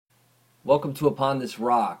Welcome to Upon This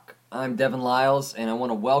Rock. I'm Devin Lyles, and I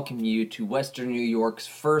want to welcome you to Western New York's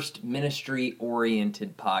first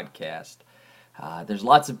ministry-oriented podcast. There's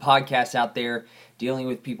lots of podcasts out there dealing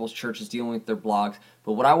with people's churches, dealing with their blogs,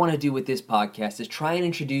 but what I want to do with this podcast is try and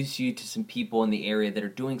introduce you to some people in the area that are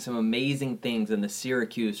doing some amazing things in the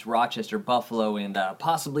Syracuse, Rochester, Buffalo, and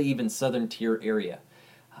possibly even Southern Tier area.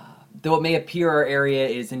 Though it may appear our area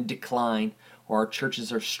is in decline or our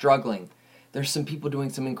churches are struggling, there's some people doing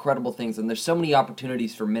some incredible things, and there's so many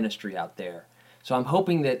opportunities for ministry out there. So I'm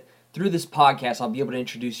hoping that through this podcast, I'll be able to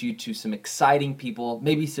introduce you to some exciting people,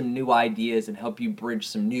 maybe some new ideas, and help you bridge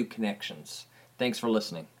some new connections. Thanks for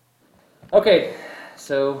listening. Okay,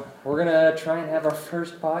 so we're going to try and have our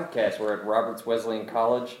first podcast. We're at Roberts Wesleyan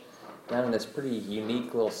College down in this pretty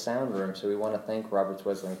unique little sound room, so we want to thank Roberts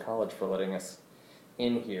Wesleyan College for letting us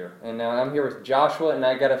in here. And now I'm here with Joshua, and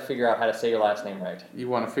I got to figure out how to say your last name right. You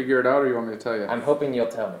want to figure it out, or you want me to tell you? I'm hoping you'll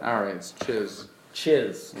tell me. All right, it's Czyz.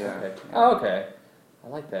 Czyz. Yeah. Okay. Oh, okay. I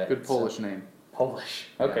like that. Good Polish name. Polish.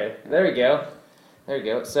 Okay. Yeah. There you go. There you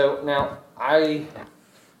go. So now I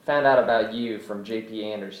found out about you from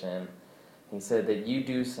J.P. Anderson. He said that you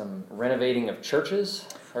do some renovating of churches,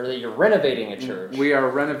 or that you're renovating a church. We are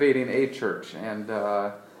renovating a church, and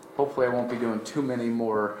hopefully I won't be doing too many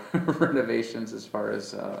more renovations as far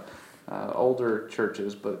as older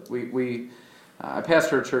churches. But I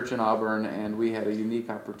pastor a church in Auburn, and we had a unique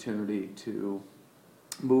opportunity to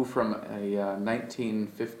move from a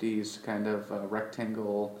 1950s kind of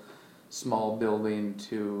rectangle small building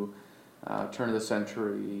to turn of the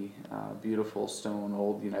century beautiful stone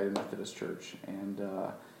old United Methodist Church, and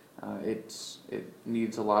it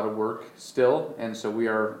needs a lot of work still, and so we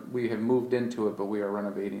have moved into it, but we are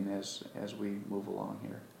renovating as we move along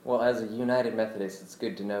here. Well, as a United Methodist, it's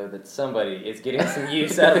good to know that somebody is getting some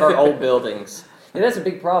use out of our old buildings. And that's a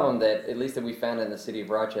big problem that, at least that we found in the city of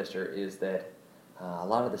Rochester, is that a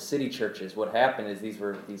lot of the city churches, what happened is these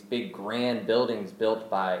were these big grand buildings built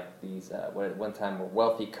by these, what at one time were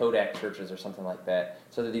wealthy Kodak churches or something like that.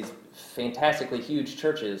 So they're these fantastically huge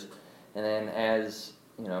churches, and then as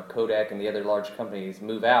Kodak and the other large companies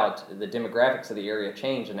move out, the demographics of the area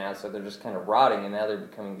change, and now so they're just kind of rotting, and now they're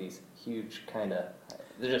becoming these huge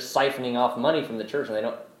they're just siphoning off money from the church, and they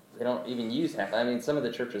don't even use half. I mean, some of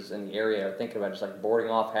the churches in the area are thinking about just like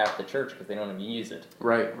boarding off half the church because they don't even use it.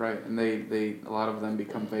 Right, and they a lot of them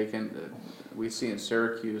become vacant. We see in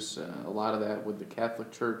Syracuse a lot of that with the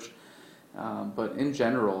Catholic Church, but in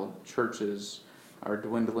general, churches are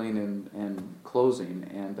dwindling and closing,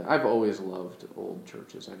 and I've always loved old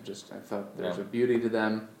churches. I thought there's a beauty to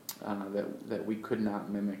them that we could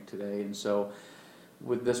not mimic today, and so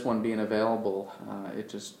with this one being available,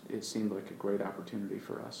 it seemed like a great opportunity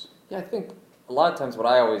for us. Yeah, I think a lot of times what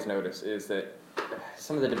I always notice is that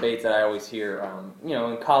some of the debates that I always hear,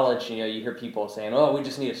 in college, you hear people saying, "Oh, we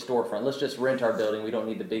just need a storefront. Let's just rent our building. We don't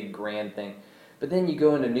need the big grand thing." But then you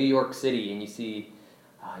go into New York City and you see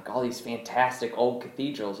like all these fantastic old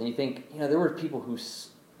cathedrals, and you think, there were people who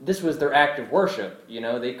this was their act of worship.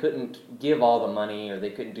 They couldn't give all the money, or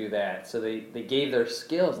they couldn't do that, so they gave their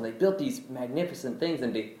skills and they built these magnificent things.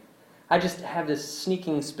 And I just have this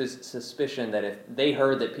sneaking suspicion that if they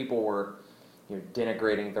heard that people were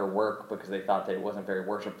denigrating their work because they thought that it wasn't very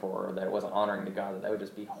worshipful or that it wasn't honoring to God, that would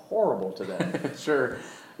just be horrible to them. Sure.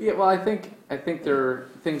 Yeah. Well, I think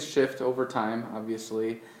things shift over time,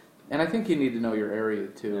 obviously. And I think you need to know your area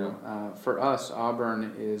too. Yeah. For us,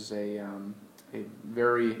 Auburn is a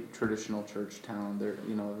very traditional church town. They're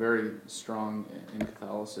very strong in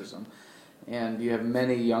Catholicism, and you have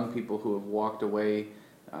many young people who have walked away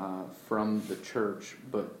from the church.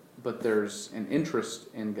 But there's an interest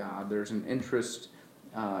in God. There's an interest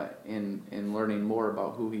in learning more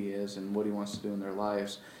about who He is and what He wants to do in their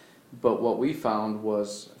lives. But what we found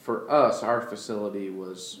was, for us, our facility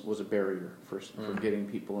was a barrier for getting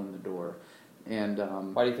people in the door. And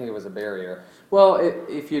why do you think it was a barrier? Well,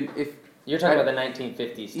 if you're talking about the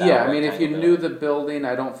 1950s style. Yeah, I mean, if you knew the building,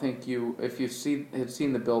 I don't think if you had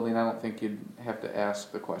seen the building, I don't think you'd have to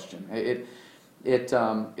ask the question. It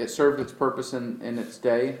served its purpose in its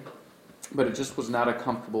day, but it just was not a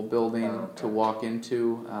comfortable building to walk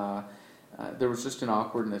into. There was just an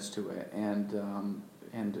awkwardness to it, and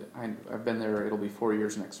I've been there. It'll be 4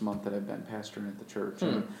 years next month that I've been pastoring at the church,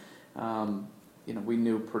 and we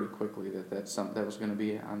knew pretty quickly that something that was going to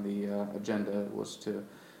be on the agenda was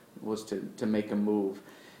to make a move.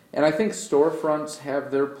 And I think storefronts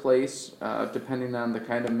have their place depending on the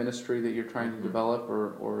kind of ministry that you're trying to develop,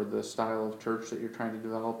 or the style of church that you're trying to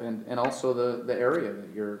develop, and also the area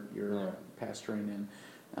that you're pastoring in.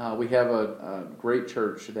 We have a great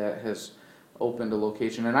church that has opened a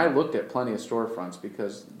location. And I looked at plenty of storefronts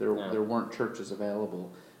because there Yeah. there weren't churches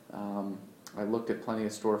available. I looked at plenty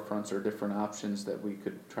of storefronts or different options that we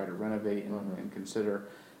could try to renovate and consider.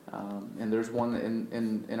 And there's one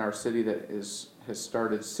in our city that has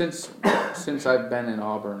started since I've been in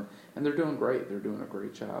Auburn, and they're doing great. They're doing a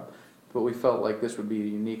great job. But we felt like this would be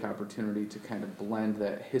a unique opportunity to kind of blend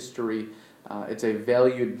that history. It's a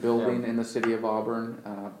valued building in the city of Auburn.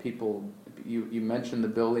 You mentioned the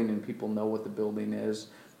building, and people know what the building is.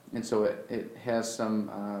 And so it has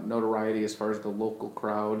some notoriety as far as the local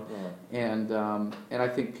crowd, and I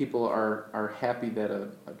think people are happy that a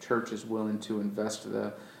church is willing to invest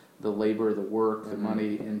the labor, the work, the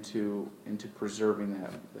money into preserving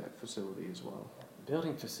that facility as well.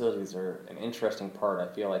 Building facilities are an interesting part, I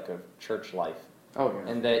feel like, of church life. Oh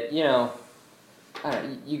yeah. And that, I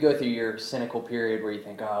don't know, you go through your cynical period where you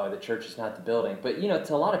think, oh, the church is not the building. But,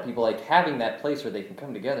 to a lot of people, like, having that place where they can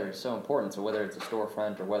come together is so important. So whether it's a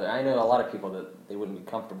storefront or whether, I know a lot of people that they wouldn't be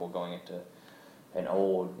comfortable going into an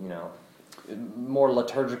old, more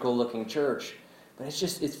liturgical looking church. But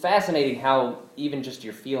it's fascinating how even just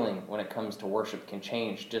your feeling when it comes to worship can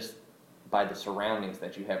change just by the surroundings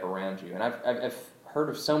that you have around you. And I've heard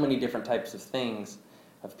of so many different types of things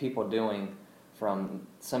of people doing, from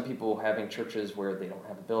some people having churches where they don't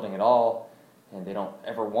have a building at all and they don't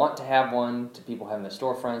ever want to have one, to people having the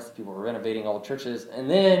storefronts, to people renovating old churches, and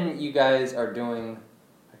then you guys are doing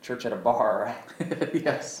a church at a bar.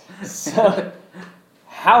 Yes. So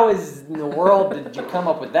how in the world did you come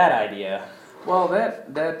up with that idea? Well,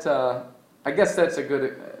 I guess that's a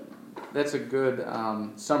good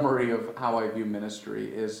summary of how I view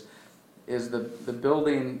ministry. Is the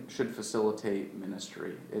building should facilitate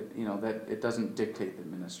ministry. That it doesn't dictate the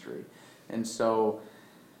ministry. And so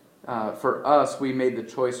for us, we made the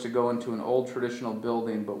choice to go into an old traditional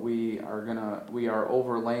building, but we are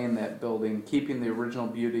overlaying that building, keeping the original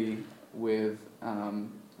beauty with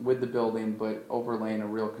the building, but overlaying a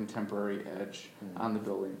real contemporary edge on the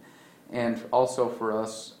building. And also for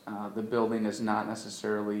us, the building is not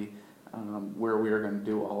necessarily where we are going to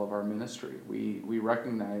do all of our ministry. We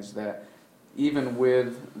recognize that even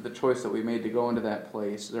with the choice that we made to go into that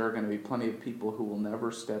place, there are going to be plenty of people who will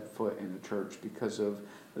never step foot in a church because of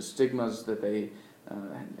the stigmas that they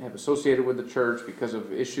have associated with the church, because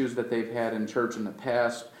of issues that they've had in church in the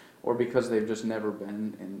past, or because they've just never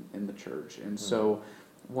been in the church. And so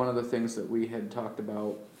one of the things that we had talked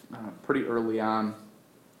about pretty early on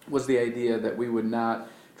was the idea that we would not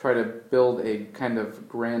try to build a kind of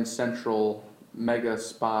grand central mega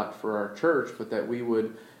spot for our church, but that we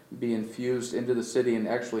would be infused into the city and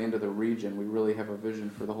actually into the region. We really have a vision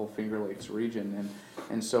for the whole Finger Lakes region,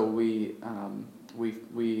 and so we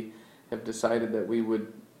have decided that we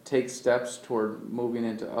would take steps toward moving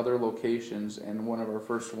into other locations, and one of our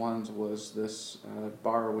first ones was this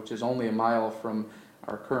bar, which is only a mile from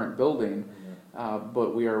our current building,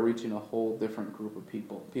 but we are reaching a whole different group of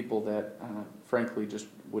people that frankly just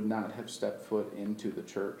would not have stepped foot into the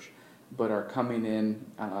church, but are coming in.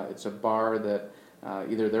 It's a bar that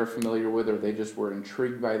either they're familiar with or they just were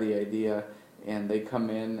intrigued by the idea, and they come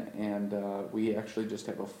in, and we actually just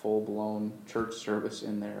have a full-blown church service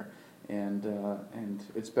in there, and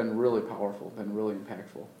it's been really powerful, been really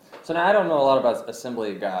impactful. So now I don't know a lot about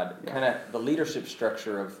Assembly of God. Kind of the leadership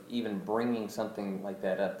structure of even bringing something like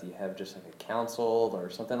that up. Do you have just like a council or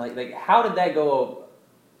something like how did that go?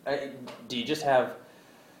 Do you just have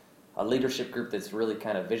a leadership group that's really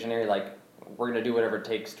kind of visionary, like we're going to do whatever it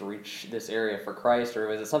takes to reach this area for Christ, or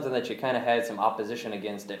was it something that you kind of had some opposition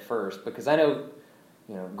against at first? Because I know,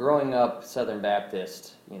 growing up Southern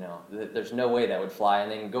Baptist, there's no way that would fly,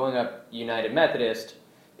 and then going up United Methodist,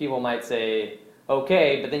 people might say,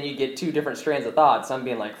 okay, but then you get two different strands of thought. Some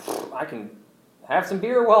being like, I can have some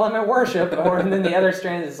beer while I'm at worship, and then the other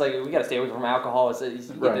strand is like, we got to stay away from alcohol. You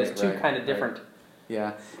get those two kind of different. Right.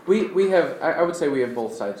 Yeah, we have. I would say we have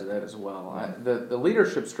both sides of that as well. The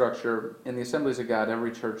leadership structure in the Assemblies of God,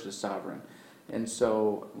 every church is sovereign, and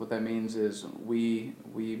so what that means is we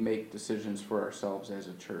make decisions for ourselves as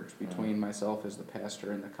a church, between myself as the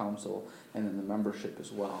pastor and the council, and then the membership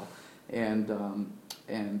as well.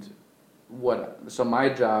 So my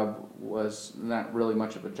job was not really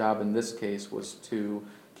much of a job in this case, was to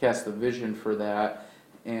cast the vision for that,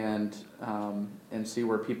 and see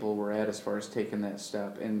where people were at as far as taking that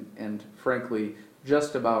step. And frankly,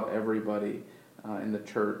 just about everybody in the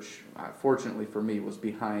church, fortunately for me, was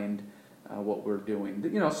behind what we're doing.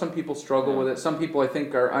 Some people struggle with it. Some people, I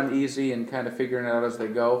think, are uneasy and kind of figuring it out as they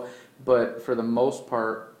go. But for the most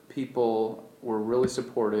part, people were really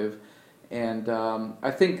supportive. And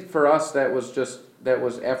I think for us, that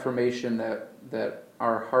was affirmation that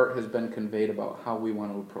our heart has been conveyed about how we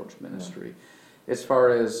want to approach ministry. As far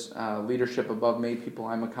as leadership above me, people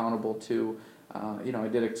I'm accountable to, I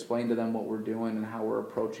did explain to them what we're doing and how we're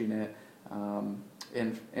approaching it.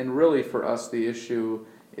 And really for us, the issue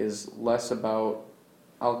is less about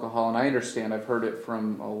alcohol, and I understand, I've heard it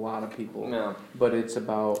from a lot of people, but it's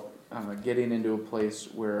about getting into a place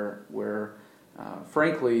where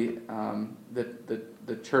frankly,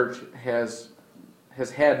 the church has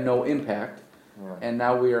had no impact, and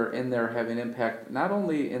now we are in there having impact not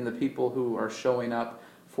only in the people who are showing up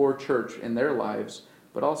for church in their lives,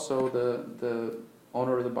 but also the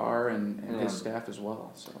owner of the bar and his staff as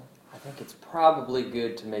well. So I think it's probably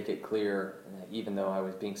good to make it clear, even though I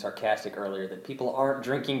was being sarcastic earlier, that people aren't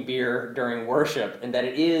drinking beer during worship, and that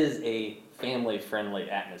it is a family-friendly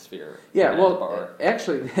atmosphere. Yeah, well, bar.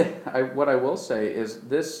 Actually, what I will say is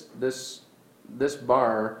this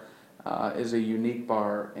bar is a unique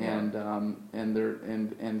bar, and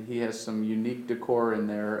he has some unique decor in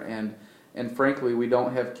there, and frankly, we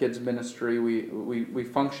don't have kids ministry. We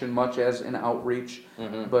function much as an outreach,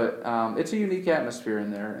 but it's a unique atmosphere in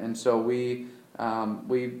there, and so we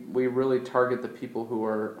really target the people who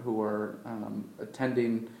are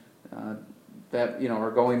attending. That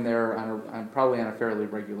are going there probably on a fairly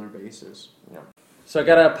regular basis. Yeah. So I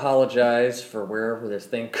gotta apologize for wherever this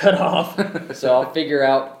thing cut off. So I'll figure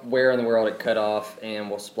out where in the world it cut off, and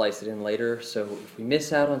we'll splice it in later. So if we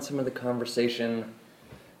miss out on some of the conversation,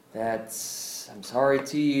 I'm sorry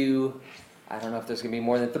to you. I don't know if there's gonna be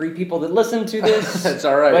more than 3 people that listen to this. It's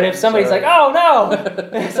all right. But if somebody's like, "Oh no,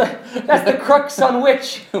 that's the crux on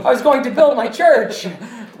which I was going to build my church,"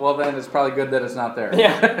 well, then it's probably good that it's not there.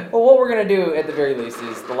 Yeah. Well, what we're going to do at the very least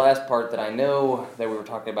is the last part that I know that we were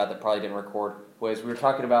talking about that probably didn't record was we were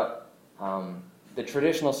talking about the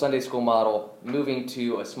traditional Sunday school model moving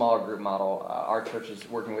to a smaller group model. Our church is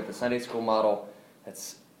working with the Sunday school model.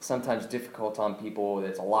 That's sometimes difficult on people.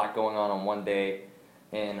 There's a lot going on one day.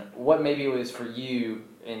 And what maybe it was for you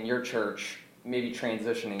in your church, maybe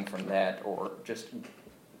transitioning from that or just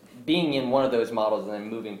being in one of those models and then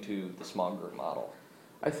moving to the small group model.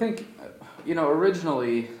 I think,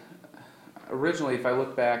 originally, if I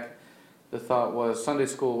look back, the thought was Sunday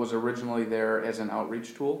school was originally there as an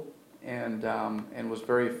outreach tool, and was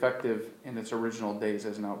very effective in its original days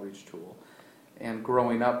as an outreach tool. And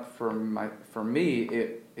growing up, for me,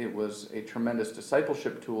 it was a tremendous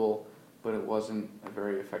discipleship tool, but it wasn't a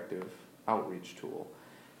very effective outreach tool.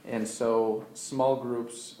 And so small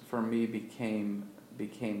groups for me became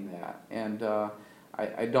that. And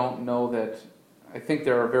I don't know that. I think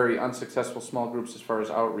there are very unsuccessful small groups as far as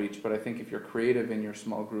outreach, but I think if you're creative in your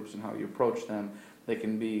small groups and how you approach them, they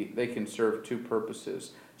can serve 2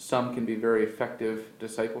 purposes. Some can be very effective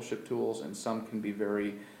discipleship tools, and some can be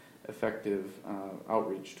very effective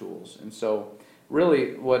outreach tools. And so,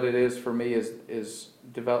 really, what it is for me is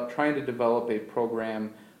trying to develop a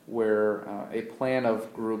program where a plan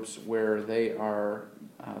of groups where there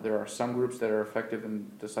are some groups that are effective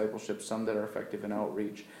in discipleship, some that are effective in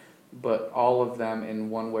outreach, but all of them in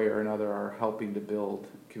one way or another are helping to build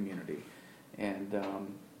community. And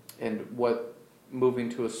what moving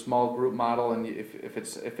to a small group model, and if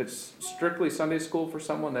it's strictly Sunday school for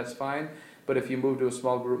someone, that's fine. But if you move to a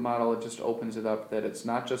small group model, it just opens it up that it's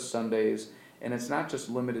not just Sundays, and it's not just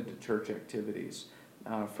limited to church activities.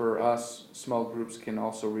 For us, small groups can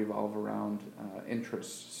also revolve around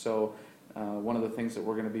interests. So one of the things that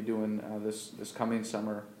we're going to be doing this coming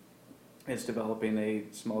summer is developing a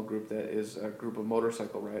small group that is a group of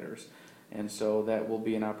motorcycle riders. And so that will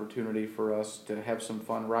be an opportunity for us to have some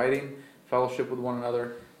fun riding, fellowship with one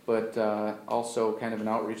another, but also kind of an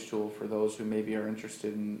outreach tool for those who maybe are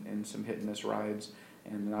interested in some hit-and-miss rides,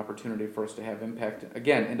 and an opportunity for us to have impact,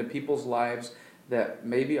 again, into people's lives that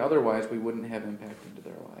maybe otherwise we wouldn't have impact into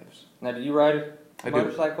their lives. Now, do you ride a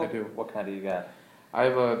motorcycle? I do. What kind do you got?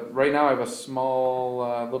 Right now I have a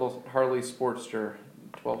small little Harley Sportster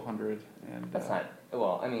 1200. And that's not,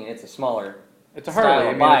 well, I mean, it's a smaller it's a Harley. I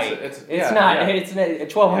mean, bike. It's not, a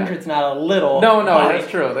 1200 is not a little No, bike.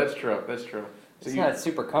 that's true. So it's not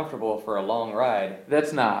super comfortable for a long ride.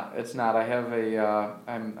 It's not. I have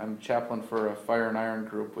I'm chaplain for a fire and iron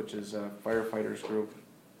group, which is a firefighters group.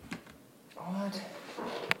 What?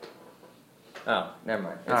 Oh, never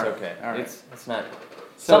mind. It's okay. All right. It's not.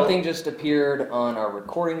 Something just appeared on our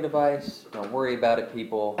recording device. Don't worry about it,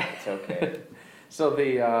 people. It's okay. So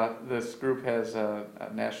this group has a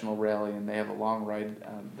national rally, and they have a long ride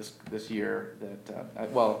this year.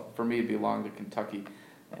 That for me it'd be long to Kentucky,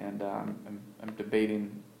 and I'm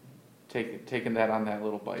debating taking that on that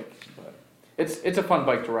little bike. But it's a fun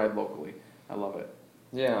bike to ride locally. I love it.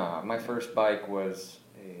 Yeah, my first bike was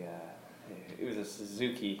it was a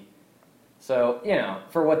Suzuki. So, you know,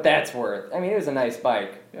 for what that's worth. I mean, it was a nice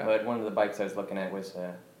bike, but one of the bikes I was looking at was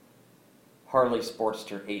a Harley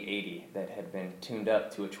Sportster 880 that had been tuned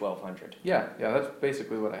up to a 1200. Yeah, that's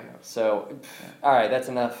basically what I have. So, all right, that's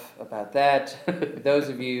enough about that. Those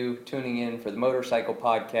of you tuning in for the motorcycle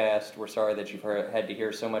podcast, we're sorry that you've had to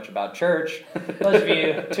hear so much about church. Those of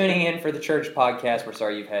you tuning in for the church podcast, we're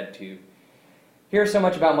sorry you've had to hear so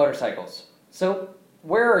much about motorcycles. So,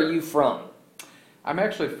 where are you from? I'm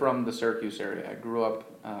actually from the Syracuse area. I grew up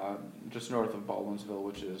just north of Baldwinsville,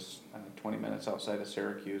 which is 20 minutes outside of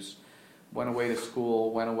Syracuse. Went away to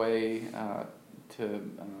school, went away to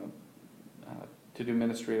do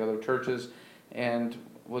ministry at other churches, and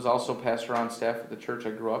was also pastor on staff at the church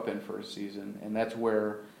I grew up in for a season. And that's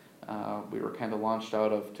where we were kind of launched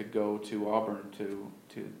out of to go to Auburn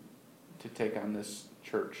to take on this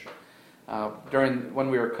church. When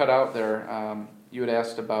we were cut out there, you had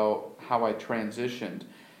asked about how I transitioned,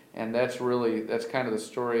 and that's kind of the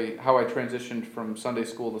story, how I transitioned from Sunday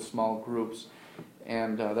school to small groups,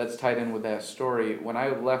 and that's tied in with that story. When I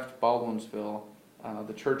left Baldwinsville,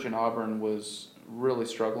 the church in Auburn was really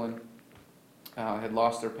struggling, had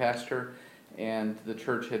lost their pastor, and the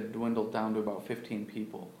church had dwindled down to about 15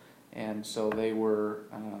 people, and so they were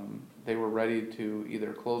ready to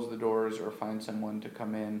either close the doors or find someone to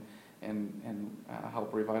come in and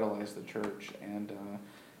help revitalize the church. And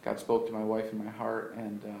God spoke to my wife in my heart,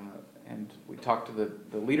 and we talked to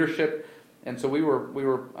the leadership, and so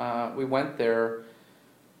we went there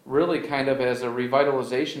really kind of as a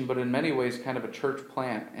revitalization, but in many ways kind of a church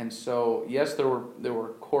plant. And so yes, there were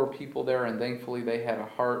core people there, and thankfully they had a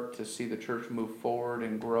heart to see the church move forward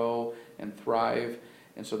and grow and thrive,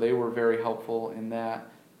 and so they were very helpful in that.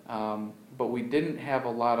 But we didn't have a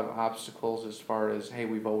lot of obstacles as far as, hey,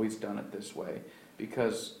 we've always done it this way,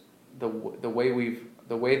 because the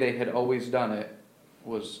way they had always done it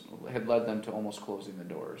had led them to almost closing the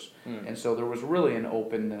doors. And so there was really an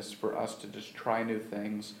openness for us to just try new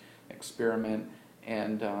things, experiment,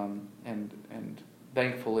 and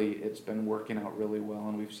thankfully it's been working out really well,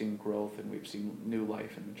 and we've seen growth and we've seen new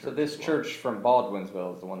life in the church. So this church from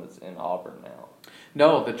Baldwinsville is the one that's in Auburn now?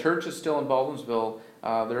 No, the church is still in Baldwinsville.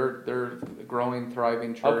 They're a growing,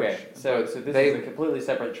 thriving church. Okay, so this is a completely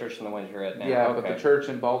separate church than the ones you're at now. Yeah, okay. But the church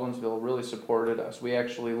in Baldwinsville really supported us. We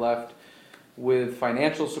actually left with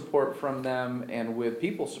financial support from them and with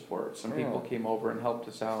people support. Some people came over and helped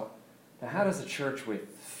us out. Now, how does a church with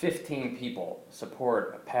 15 people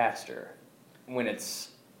support a pastor when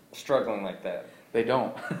it's struggling like that? They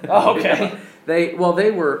don't. Oh, okay. They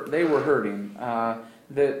were hurting.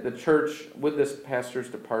 The church, with this pastor's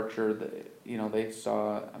departure, they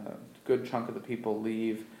saw a good chunk of the people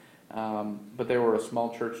leave, but they were a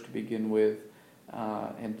small church to begin with,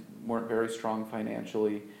 and weren't very strong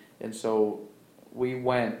financially. And so we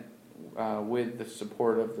went with the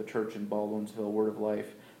support of the church in Baldwinsville, Word of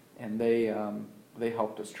Life, and they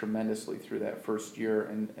helped us tremendously through that first year,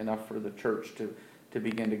 and enough for the church to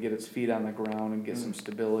begin to get its feet on the ground and get some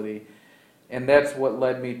stability. And that's what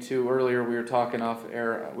led me to, earlier we were talking off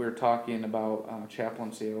air, we were talking about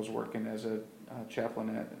chaplaincy. I was working as a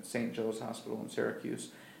chaplain at St. Joe's Hospital in Syracuse,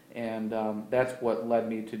 and that's what led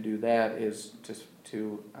me to do that, is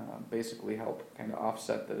to basically help kind of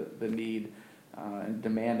offset the need and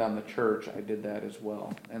demand on the church. I did that as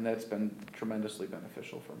well, and that's been tremendously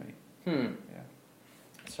beneficial for me. Yeah.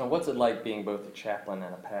 So what's it like being both a chaplain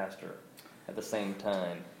and a pastor at the same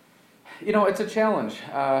time? It's a challenge.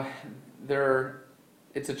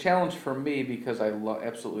 It's a challenge for me because I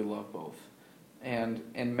absolutely love both. And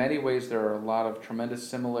in many ways there are a lot of tremendous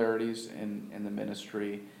similarities in the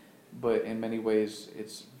ministry, but in many ways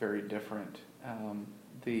it's very different.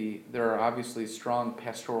 There are obviously strong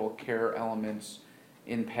pastoral care elements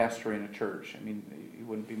in pastoring a church. I mean, you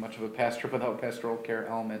wouldn't be much of a pastor without pastoral care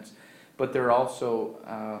elements, but there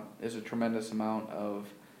also is a tremendous amount of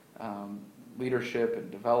leadership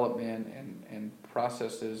and development and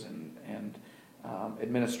processes and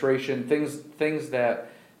administration, things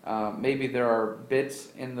that maybe there are bits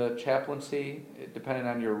in the chaplaincy depending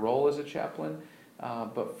on your role as a chaplain,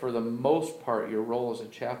 but for the most part your role as a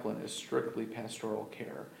chaplain is strictly pastoral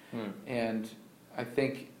care. And I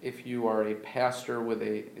think if you are a pastor with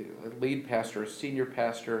a lead pastor, a senior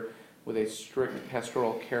pastor with a strict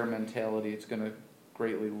pastoral care mentality, it's going to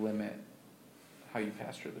greatly limit how you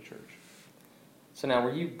pastor the church. So now,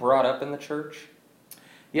 were you brought up in the church?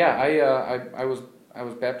 Yeah, I was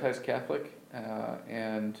baptized Catholic,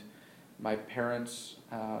 and my parents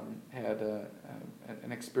had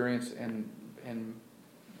an experience in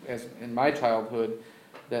my childhood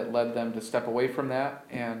that led them to step away from that,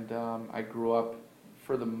 and I grew up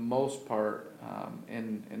for the most part,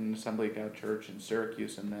 in an Assembly of God church in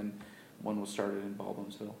Syracuse, and then one was started in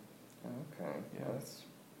Baldwinsville. Okay.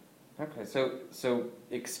 Yeah. Okay. So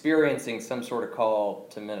experiencing some sort of call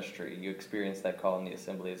to ministry, you experienced that call in the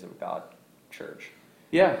Assemblies of God church.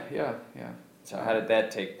 Yeah. So how did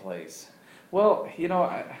that take place? Well,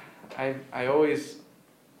 I'm always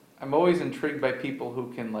intrigued by people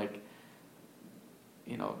who can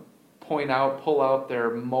pull out their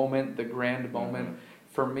moment, the grand moment. Mm-hmm.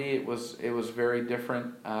 For me, it was very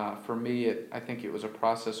different. For me, I think it was a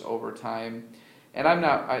process over time. And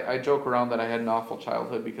I joke around that I had an awful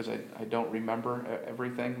childhood because I don't remember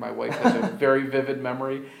everything. My wife has a very vivid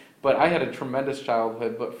memory, but I had a tremendous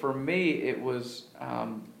childhood. But for me, it was,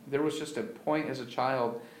 there was just a point as a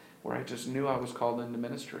child where I just knew I was called into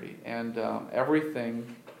ministry. And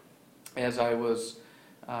everything, as I was,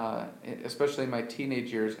 especially in my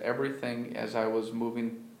teenage years, everything as I was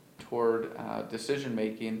moving toward decision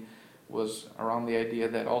making was around the idea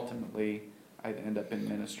that ultimately I'd end up in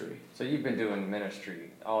ministry. So you've been doing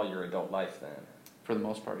ministry all your adult life then? For the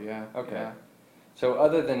most part, yeah. Okay. Yeah. So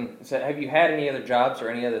have you had any other jobs or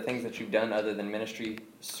any other things that you've done other than ministry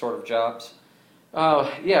sort of jobs?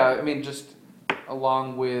 Yeah, I mean, just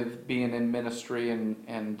along with being in ministry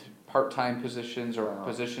and part-time positions or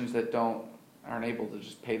positions that aren't able to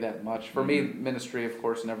just pay that much. For me, ministry, of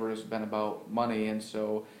course, never has been about money, and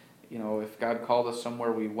so, if God called us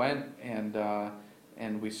somewhere, we went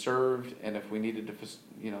and we served, and if we needed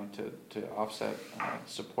to offset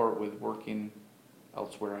support with working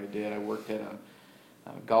elsewhere, I did. I worked at a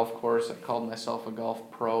golf course. I called myself a golf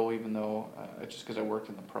pro, even though just because I worked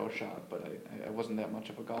in the pro shop, but I wasn't that much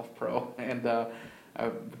of a golf pro. And I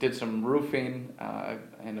did some roofing,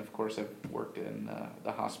 and of course I've worked in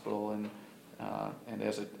the hospital and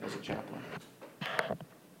as a chaplain.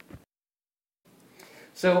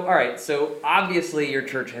 So, all right, so obviously your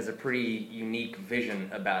church has a pretty unique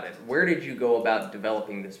vision about it. Where did you go about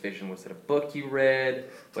developing this vision? Was it a book you read?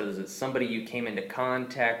 Was it somebody you came into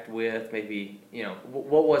contact with? Maybe,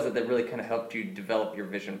 what was it that really kind of helped you develop your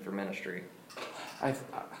vision for ministry?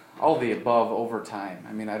 All the above over time.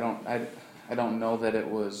 I mean, I don't know that it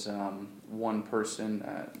was one person.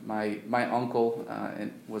 My uncle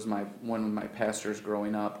was one of my pastors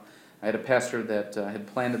growing up. I had a pastor that had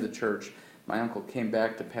planted the church. My uncle came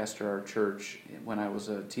back to pastor our church when I was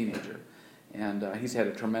a teenager, and he's had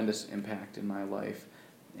a tremendous impact in my life.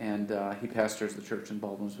 And he pastors the church in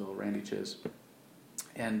Baldwinsville, Randy Czyz.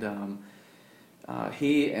 And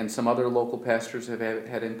he and some other local pastors have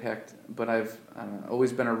had impact, but I've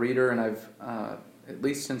always been a reader, and I've, at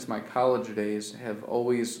least since my college days, have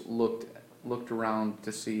always looked around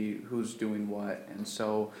to see who's doing what. And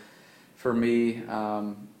so for me,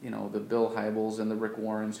 the Bill Hybels and the Rick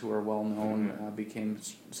Warrens, who are well known, became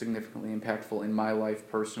significantly impactful in my life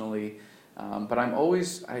personally. But I'm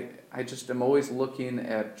always looking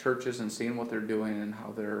at churches and seeing what they're doing and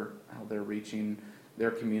how they're reaching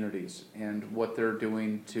their communities and what they're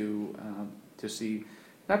doing to see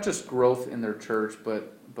not just growth in their church,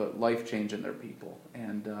 but life change in their people.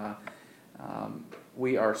 And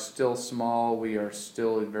we are still small. We are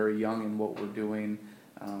still very young in what we're doing.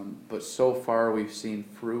 But so far we've seen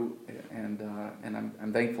fruit, and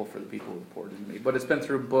I'm thankful for the people who poured into me. But it's been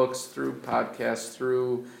through books, through podcasts,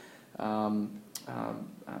 through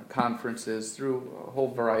conferences, through a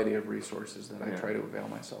whole variety of resources that I try to avail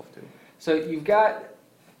myself to. So you've got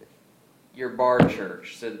your bar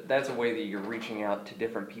church, so that's a way that you're reaching out to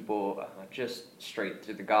different people just straight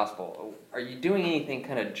through the gospel. Are you doing anything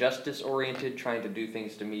kind of justice-oriented, trying to do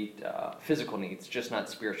things to meet physical needs, just not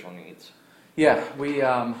spiritual needs? Yeah, we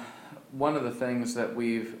one of the things that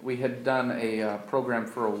we had done a program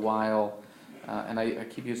for a while, and I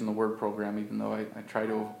keep using the word program even though I try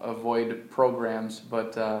to avoid programs,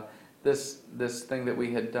 but this thing that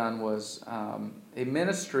we had done was a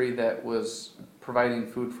ministry that was providing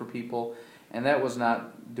food for people, and that was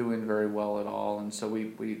not doing very well at all, and so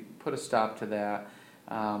we put a stop to that.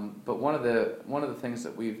 But one of the things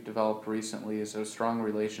that we've developed recently is a strong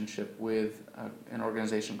relationship with an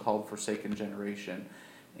organization called Forsaken Generation,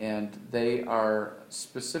 and they are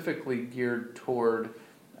specifically geared toward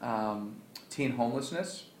teen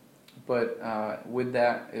homelessness, but with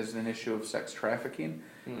that is an issue of sex trafficking,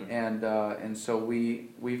 and so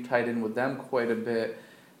we've tied in with them quite a bit.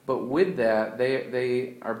 But with that,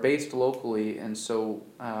 they are based locally, and so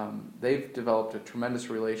they've developed a tremendous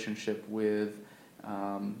relationship with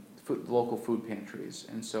local food pantries,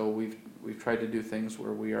 and so we've tried to do things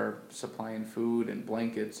where we are supplying food and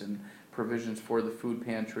blankets and provisions for the food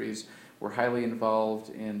pantries. We're highly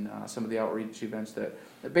involved in some of the outreach events that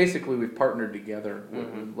basically we've partnered together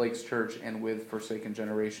with Lakes Church and with Forsaken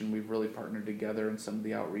Generation. We've really partnered together in some of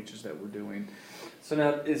the outreaches that we're doing. So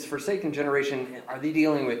now, is Forsaken Generation, are they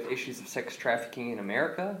dealing with issues of sex trafficking in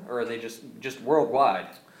America, or are they just worldwide?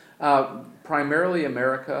 Primarily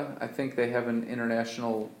America. I think they have an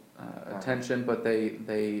international attention, but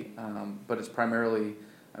but it's primarily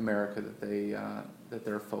America that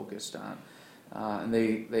they're focused on. And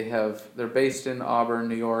they're based in Auburn,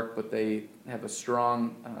 New York, but they have a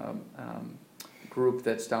strong group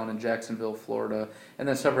that's down in Jacksonville, Florida, and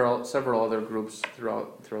then several other groups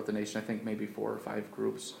throughout the nation. I think maybe 4 or 5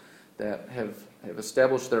 groups that have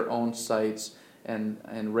established their own sites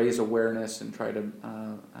and raise awareness and try to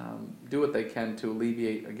do what they can to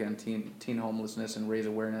alleviate, again, teen homelessness and raise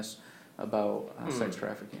awareness about sex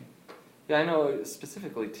trafficking. Yeah, I know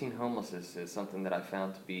specifically teen homelessness is something that I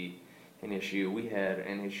found to be an issue. We had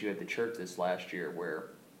an issue at the church this last year where,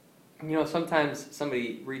 sometimes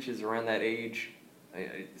somebody reaches around that age,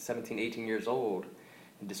 17, 18 years old,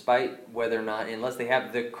 and despite whether or not, unless they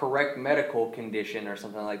have the correct medical condition or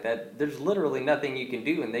something like that, there's literally nothing you can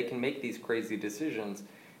do, and they can make these crazy decisions,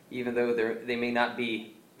 even though they may not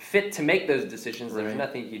be fit to make those decisions. There's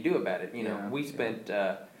nothing you can do about it. We spent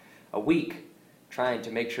a week trying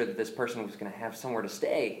to make sure that this person was going to have somewhere to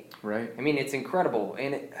stay. Right. I mean, it's incredible,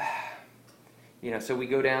 and so we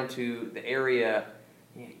go down to the area.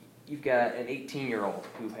 You've got an 18-year-old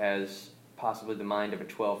who has possibly the mind of a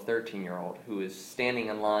 12, 13-year-old who is standing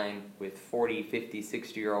in line with 40, 50,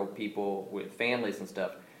 60-year-old people with families and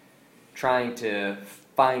stuff, trying to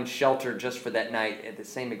find shelter just for that night at the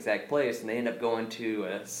same exact place, and they end up going to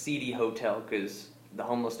a seedy hotel because the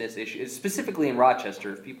homelessness issue is specifically in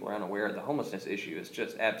Rochester. If people are unaware, the homelessness issue is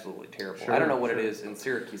just absolutely terrible. Sure, I don't know what it is in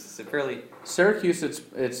Syracuse. Is it fairly? Syracuse,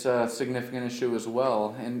 it's a significant issue as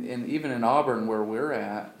well, and even in Auburn, where we're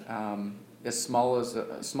at, as small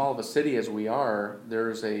of a city as we are,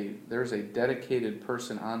 there's a dedicated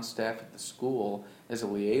person on staff at the school as a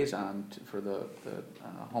liaison for the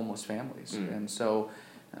homeless families, and so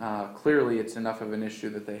clearly it's enough of an issue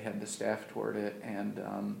that they had the staff toward it, and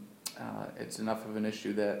it's enough of an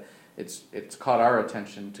issue that it's caught our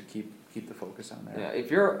attention to keep the focus on there. Yeah, if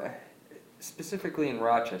you're specifically in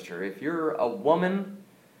Rochester, if you're a woman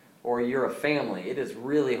or you're a family, it is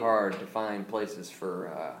really hard to find places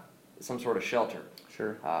for some sort of shelter.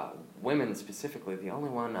 Sure. Women specifically, the only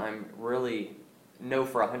one I'm really know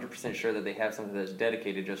for 100% sure that they have something that's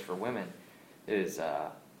dedicated just for women is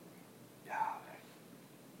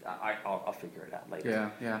I'll figure it out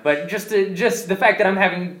later. Yeah. But just the fact that I'm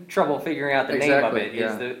having trouble figuring out the name of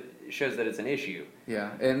it shows that it's an issue.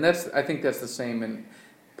 Yeah, and I think that's the same in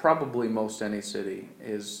probably most any city.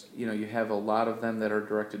 Is you have a lot of them that are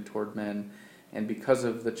directed toward men, and because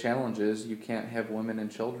of the challenges, you can't have women and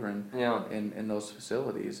children in those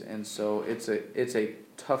facilities, and so it's a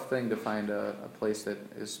tough thing to find a place that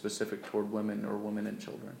is specific toward women or women and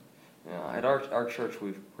children. At our church,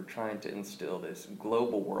 we're trying to instill this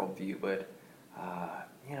global worldview, but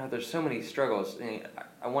there's so many struggles.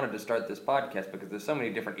 I wanted to start this podcast because there's so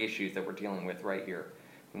many different issues that we're dealing with right here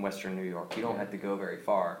in Western New York. You don't have to go very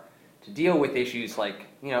far to deal with issues like,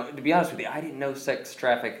 to be honest with you, I didn't know sex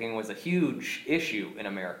trafficking was a huge issue in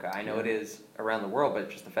America. I know it is around the world, but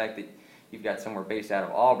just the fact that you've got somewhere based out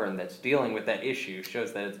of Auburn that's dealing with that issue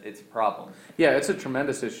shows that it's a problem. Yeah, it's a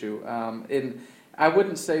tremendous issue. I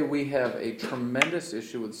wouldn't say we have a tremendous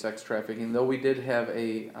issue with sex trafficking, though we did have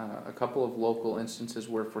a couple of local instances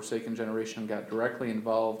where Forsaken Generation got directly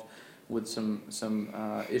involved with some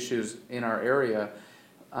issues in our area.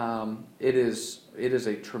 It is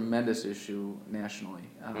a tremendous issue nationally.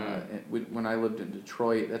 When I lived in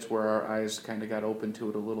Detroit, that's where our eyes kind of got open to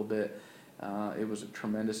it a little bit. It was a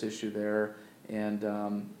tremendous issue there. And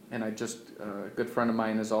I a good friend of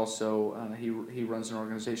mine is also, he runs an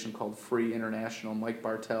organization called Free International, Mike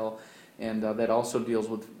Bartell, and that also deals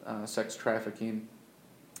with sex trafficking.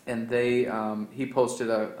 And he posted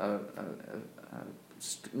a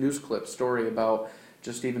news clip story about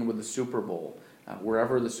just even with the Super Bowl,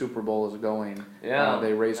 wherever the Super Bowl is going,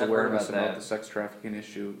 they raise awareness about the sex trafficking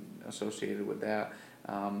issue associated with that,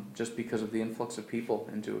 just because of the influx of people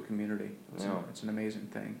into a community. It's an amazing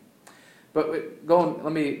thing. But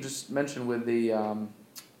let me just mention with the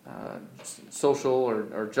social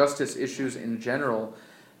or justice issues in general.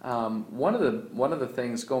 One of the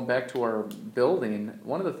things, going back to our building,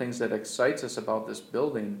 one of the things that excites us about this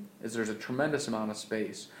building is there's a tremendous amount of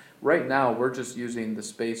space. Right now, we're just using the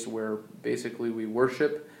space where basically we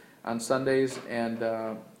worship on Sundays, and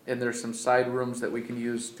there's some side rooms that we can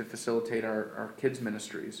use to facilitate our kids'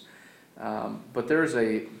 ministries. But there's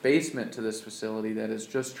a basement to this facility that is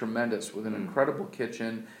just tremendous, with an incredible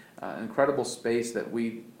kitchen, incredible space that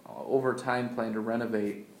we over time plan to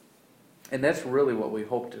renovate. And that's really what we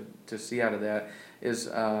hope to see out of that is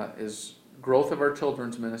growth of our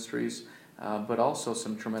children's ministries, but also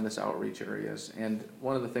some tremendous outreach areas. And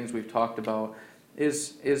one of the things we've talked about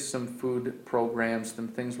is some food programs, some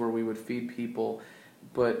things where we would feed people.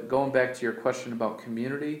 But going back to your question about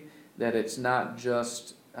community, that it's not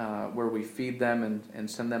just where we feed them and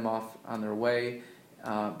send them off on their way,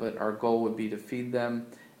 but our goal would be to feed them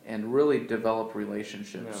and really develop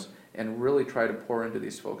relationships. Yeah. And really try to pour into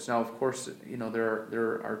these folks. Now, of course,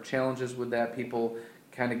 there are challenges with that. People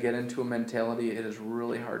kind of get into a mentality. It is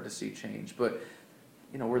really hard to see change. But,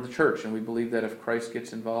 we're the church, and we believe that if Christ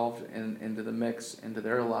gets involved into the mix, into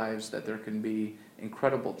their lives, that there can be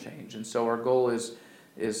incredible change. And so our goal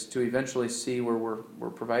is to eventually see where we're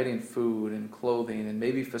providing food and clothing and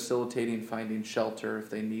maybe facilitating finding shelter if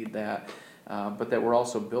they need that, but that we're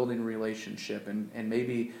also building relationship and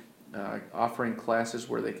maybe offering classes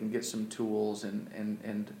where they can get some tools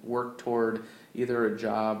and work toward either a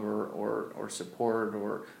job or support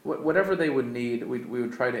or whatever they would need. We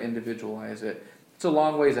would try to individualize it. It's a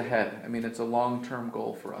long ways ahead. I mean, it's a long-term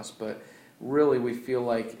goal for us, but really we feel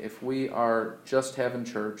like if we are just having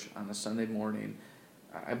church on a Sunday morning,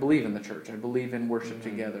 I believe in the church. I believe in worship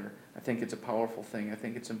together. I think it's a powerful thing. I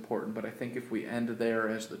think it's important, but I think if we end there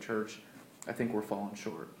as the church, I think we're falling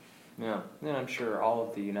short. Yeah, and I'm sure all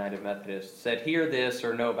of the United Methodists that hear this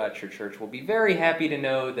or know about your church will be very happy to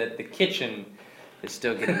know that the kitchen is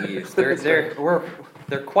still getting used.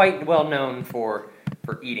 They're quite well known for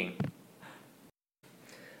eating.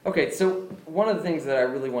 Okay, so one of the things that I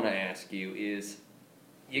really want to ask you is,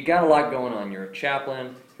 you got a lot going on. You're a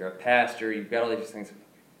chaplain, you're a pastor, you've got all these things.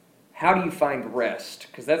 How do you find rest?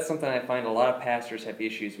 Because that's something I find a lot of pastors have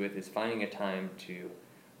issues with, is finding a time to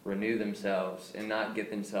renew themselves and not get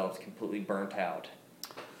themselves completely burnt out.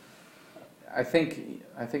 I think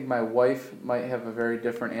my wife might have a very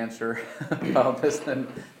different answer about this than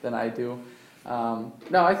I do. No,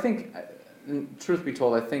 I think, truth be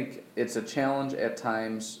told, I think it's a challenge at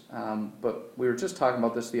times, but we were just talking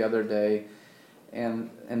about this the other day, and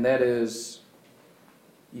that is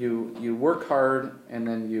you work hard and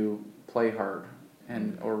then you play hard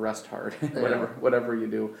or rest hard, whatever you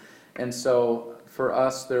do. And so for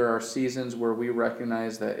us, there are seasons where we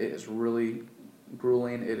recognize that it is really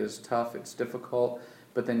grueling, it is tough, it's difficult,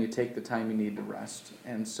 but then you take the time you need to rest.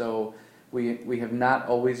 And so we have not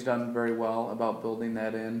always done very well about building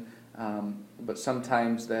that in, but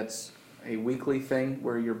sometimes that's a weekly thing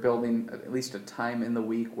where you're building at least a time in the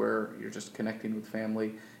week where you're just connecting with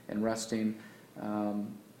family and resting.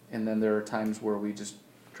 And then there are times where we just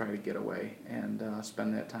try to get away and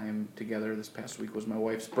spend that time together. This past week was my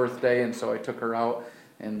wife's birthday, and so I took her out,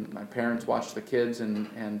 and my parents watched the kids, and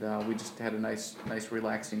we just had a nice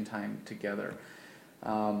relaxing time together.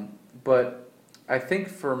 But I think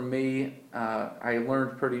for me, I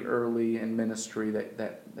learned pretty early in ministry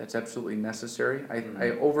that's absolutely necessary.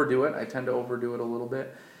 I overdo it. I tend to overdo it a little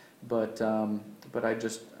bit, but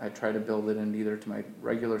I try to build it in either to my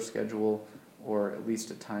regular schedule or at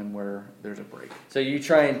least a time where there's a break. So you're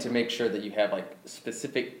trying to make sure that you have like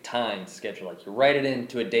specific time scheduled, like you write it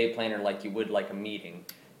into a day planner like you would like a meeting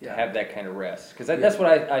to have that kind of rest. Because that's what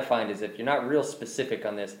I find is if you're not real specific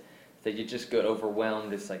on this, that you just get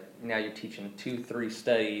overwhelmed. It's like now you're teaching 2-3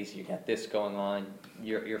 studies, you got this going on,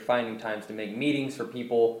 you're finding times to make meetings for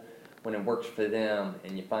people when it works for them,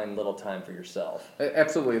 and you find little time for yourself.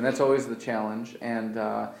 Absolutely, and that's always the challenge. And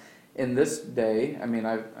in this day, I mean,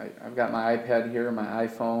 I've got my iPad here, my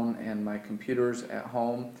iPhone, and my computers at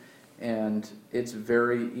home, and it's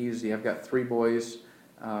very easy. I've got 3 boys,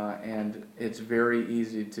 and it's very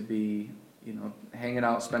easy to be, hanging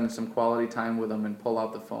out, spending some quality time with them, and pull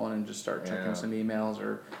out the phone and just start checking some emails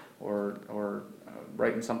or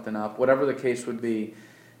writing something up, whatever the case would be.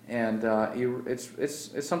 And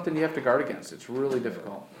it's something you have to guard against. It's really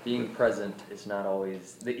difficult. Being present is not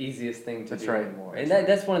always the easiest thing to do anymore. And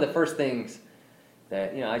that's one of the first things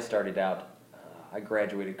that, I started out, I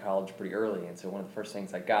graduated college pretty early, and so one of the first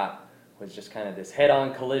things I got was just kind of this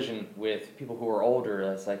head-on collision with people who are older.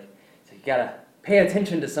 It's like you got to pay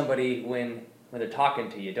attention to somebody when they're talking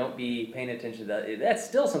to you. Don't be paying attention to that. That's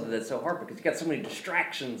still something that's so hard because you got so many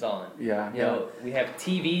distractions on. We have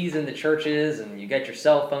TVs in the churches, and you got your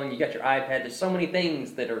cell phone, you got your iPad. There's so many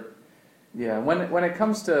things that are. Yeah, when it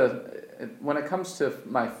comes to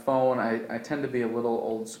my phone, I tend to be a little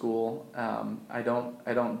old school. I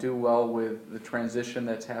don't do well with the transition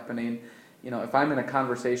that's happening. If I'm in a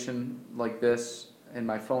conversation like this and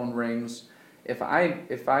my phone rings, if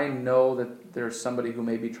I know that there's somebody who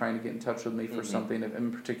may be trying to get in touch with me for something,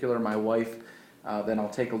 in particular my wife, then I'll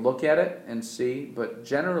take a look at it and see. But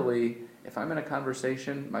generally, if I'm in a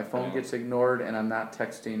conversation, my phone gets ignored and I'm not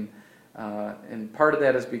texting. And part of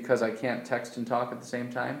that is because I can't text and talk at the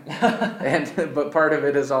same time, but part of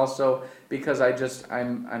it is also because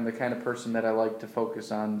I'm the kind of person that I like to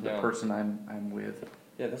focus on the person I'm with.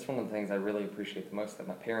 Yeah, that's one of the things I really appreciate the most that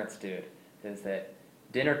my parents did, is that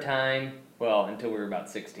dinner time, well, until we were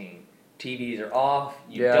about 16, TVs are off.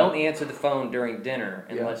 You don't answer the phone during dinner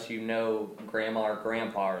unless you know grandma or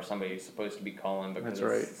grandpa or somebody is supposed to be calling because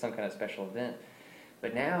it's some kind of special event.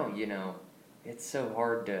 But now, it's so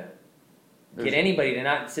hard to get anybody to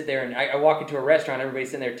not sit there. And I walk into a restaurant,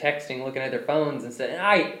 everybody's sitting there texting, looking at their phones, and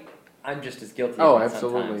I'm just as guilty. Oh,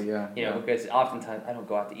 absolutely, sometimes. Because oftentimes I don't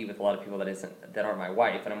go out to eat with a lot of people that aren't my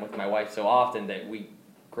wife, and I'm with my wife so often that we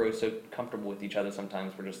grow so comfortable with each other.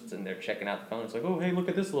 Sometimes we're just sitting there checking out the phone. It's like, oh, hey, look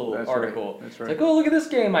at this little article. Right. That's right. It's like, oh, look at this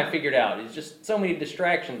game I figured out. It's just so many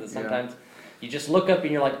distractions that sometimes you just look up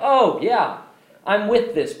and you're like, oh, yeah, I'm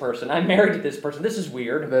with this person. I'm married to this person. This is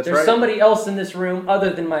weird. There's somebody else in this room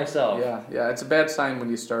other than myself. Yeah. It's a bad sign when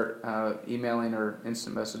you start emailing or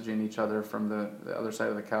instant messaging each other from the other side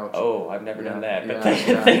of the couch. Oh, I've never done that. But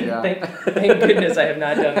thank goodness I have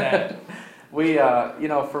not done that. We,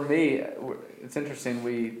 for me, it's interesting.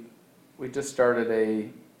 We just started a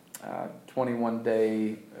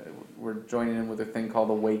 21-day. We're joining in with a thing called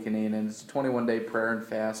Awakening, and it's a 21-day prayer and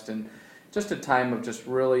fast, and just a time of just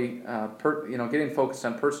really, getting focused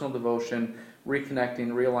on personal devotion, reconnecting,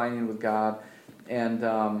 realigning with God, and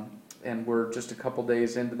we're just a couple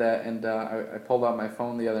days into that. And I pulled out my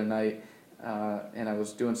phone the other night, and I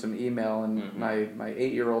was doing some email, and my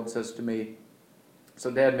 8-year-old says to me, "So,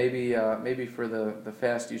 Dad, maybe for the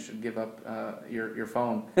fast you should give up your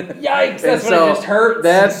phone." Yikes! That's when it just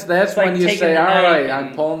hurts. That's when you say, "All right,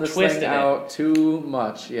 I'm pulling this thing out too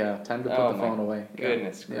much." Yeah, time to put the phone away.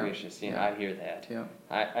 Goodness gracious! I hear that. Yeah,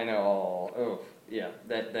 I know all. Oh, yeah,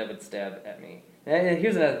 that would stab at me. And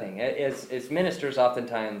here's another thing: as ministers,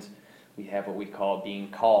 oftentimes we have what we call being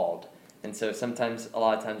called. And so a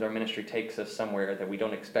lot of times our ministry takes us somewhere that we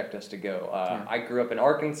don't expect us to go. I grew up in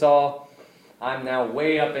Arkansas. I'm now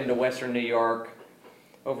way up into Western New York,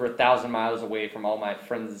 over 1,000 miles away from all my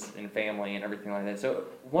friends and family and everything like that. So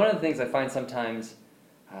one of the things I find sometimes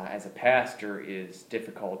as a pastor is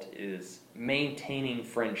difficult is maintaining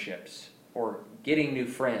friendships or getting new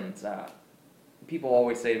friends. People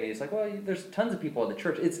always say to me, it's like, well, there's tons of people at the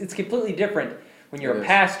church. It's completely different when you're a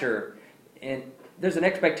pastor, and there's an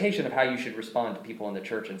expectation of how you should respond to people in the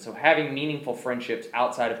church. And so having meaningful friendships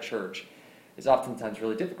outside of church is oftentimes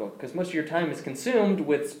really difficult because most of your time is consumed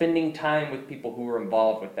with spending time with people who are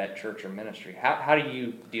involved with that church or ministry. How do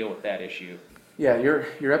you deal with that issue? Yeah,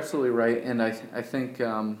 you're absolutely right, and I think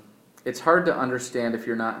it's hard to understand if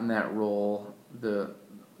you're not in that role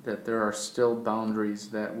that there are still boundaries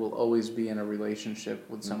that will always be in a relationship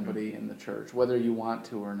with somebody in the church, whether you want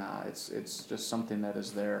to or not. It's just something that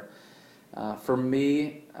is there. For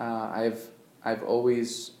me, I've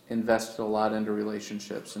always invested a lot into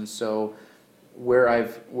relationships, and so where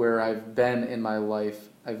I've been in my life,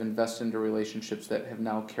 I've invested into relationships that have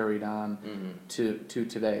now carried on to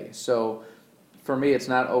today. So for me, it's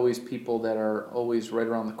not always people that are always right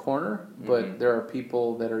around the corner, but there are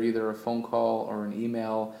people that are either a phone call or an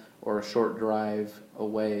email or a short drive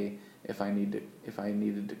away. If I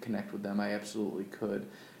needed to connect with them, I absolutely could.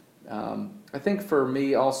 I think for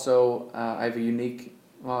me also, I have a unique.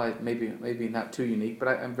 Well, maybe not too unique, but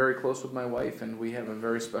I'm very close with my wife, and we have a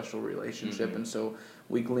very special relationship, and so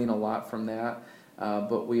we glean a lot from that.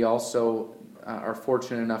 But we also are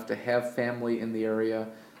fortunate enough to have family in the area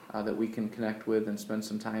that we can connect with and spend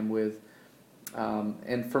some time with.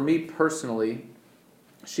 And for me personally,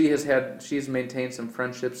 she's maintained some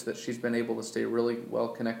friendships that she's been able to stay really well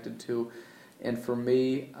connected to. And for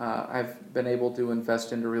me, I've been able to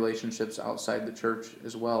invest into relationships outside the church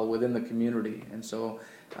as well, within the community. And so,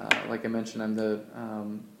 like I mentioned, I'm the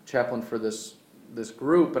chaplain for this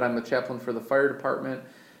group, but I'm the chaplain for the fire department,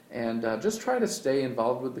 and just try to stay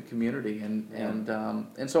involved with the community.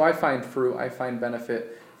 And so I find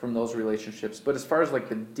benefit from those relationships. But as far as like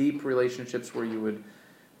the deep relationships where you would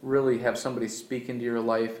really have somebody speak into your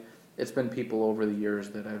life, it's been people over the years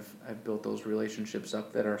that I've built those relationships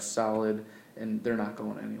up that are solid, and they're not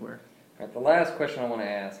going anywhere. All right, the last question I want to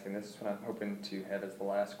ask, and this is what I'm hoping to have as the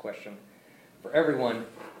last question for everyone,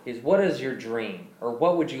 is what is your dream, or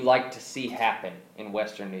what would you like to see happen in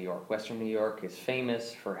Western New York? Western New York is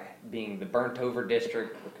famous for being the burnt-over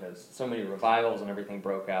district because so many revivals and everything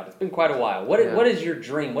broke out. It's been quite a while. What is your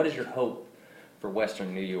dream? What is your hope for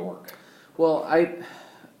Western New York? Well,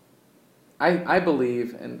 I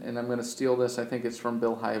believe, and I'm going to steal this, I think it's from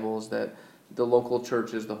Bill Hybels, that the local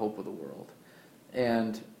church is the hope of the world.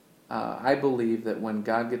 And I believe that when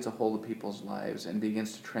God gets a hold of people's lives and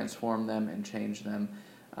begins to transform them and change them,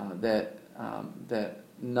 that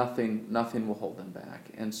nothing will hold them back.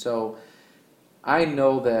 And so I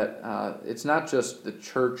know that it's not just the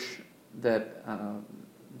church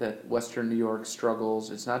that Western New York struggles.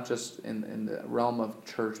 It's not just in the realm of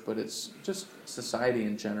church, but it's just society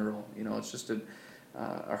in general. It's just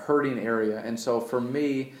a hurting area. And so for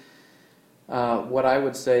me, what I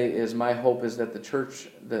would say is my hope is that the church,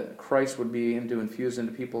 that Christ would begin to infuse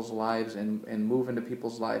into people's lives and move into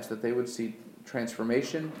people's lives, that they would see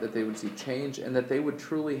transformation, that they would see change, and that they would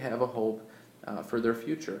truly have a hope for their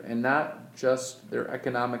future. And not just their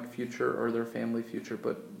economic future or their family future,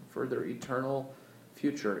 but for their eternal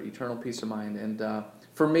future, eternal peace of mind. And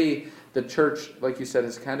for me, the church, like you said,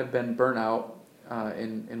 has kind of been burnt out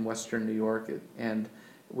in Western New York, and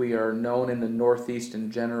we are known in the Northeast in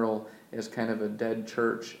general as kind of a dead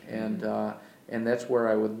church, and that's where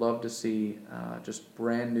I would love to see just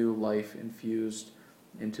brand new life infused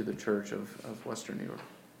into the church of Western New York.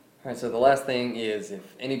 All right, so the last thing is,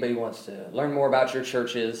 if anybody wants to learn more about your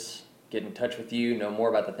churches, get in touch with you, know more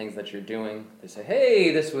about the things that you're doing, they say,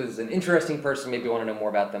 hey, this was an interesting person, maybe want to know more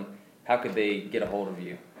about them, how could they get a hold of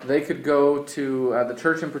you? They could go to the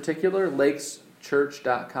church in particular,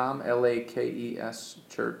 lakeschurch.com, Lakes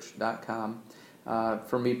church.com.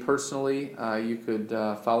 For me personally, you could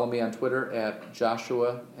follow me on Twitter at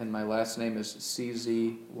Joshua, and my last name is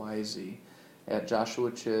CZYZ, at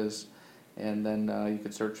Joshua Czyz. And then you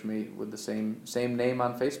could search me with the same name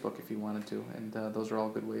on Facebook if you wanted to. And those are all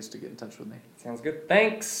good ways to get in touch with me. Sounds good.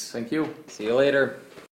 Thanks. Thank you. See you later.